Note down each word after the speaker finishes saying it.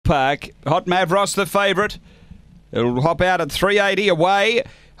Angle-Park. Hot Mavros the favourite. It'll hop out at 380 away.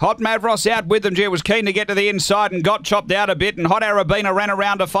 Hot Mavros out with them. Gee, was keen to get to the inside and got chopped out a bit. And Hot Arabina ran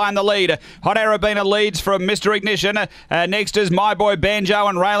around to find the lead. Hot Arabina leads from Mr. Ignition. Next is My Boy Banjo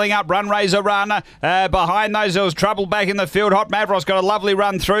and railing up Run Razor Run. Behind those, there was trouble back in the field. Hot Mavros got a lovely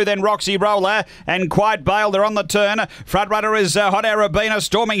run through. Then Roxy Roller and Quiet Bale. They're on the turn. Front runner is Hot Arabina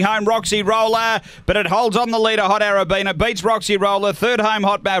storming home Roxy Roller. But it holds on the leader. Hot Arabina beats Roxy Roller. Third home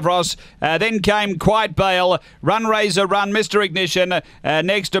Hot Mavros. Then came Quiet Bale. Run Razor Run, Mr. Ignition.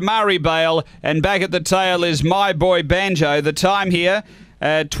 Next Damari Bale, and back at the tail is My Boy Banjo. The time here,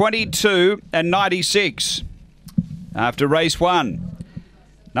 22:96 after race 1.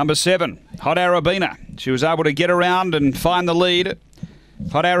 Number 7, Hot Arabina. She was able to get around and find the lead.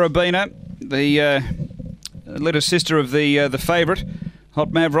 Hot Arabina, the little sister of the favourite,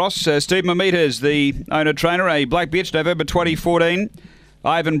 Hot Mavros. Steve Mametas, the owner-trainer, a black bitch, November 2014.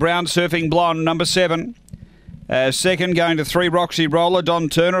 Ivan Brown, Surfing Blonde, number 7. Second, going to 3, Roxy Roller, Don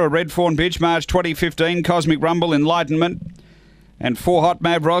Turner, a red fawn bitch, March 2015, Cosmic Rumble, Enlightenment. And 4, Hot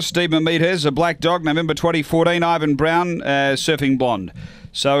Mavros, Steve Mametas, a black dog, November 2014, Ivan Brown, Surfing Blonde.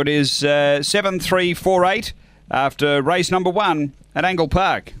 So it is 7-3-4-8 after race number 1 at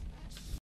Angle-Park.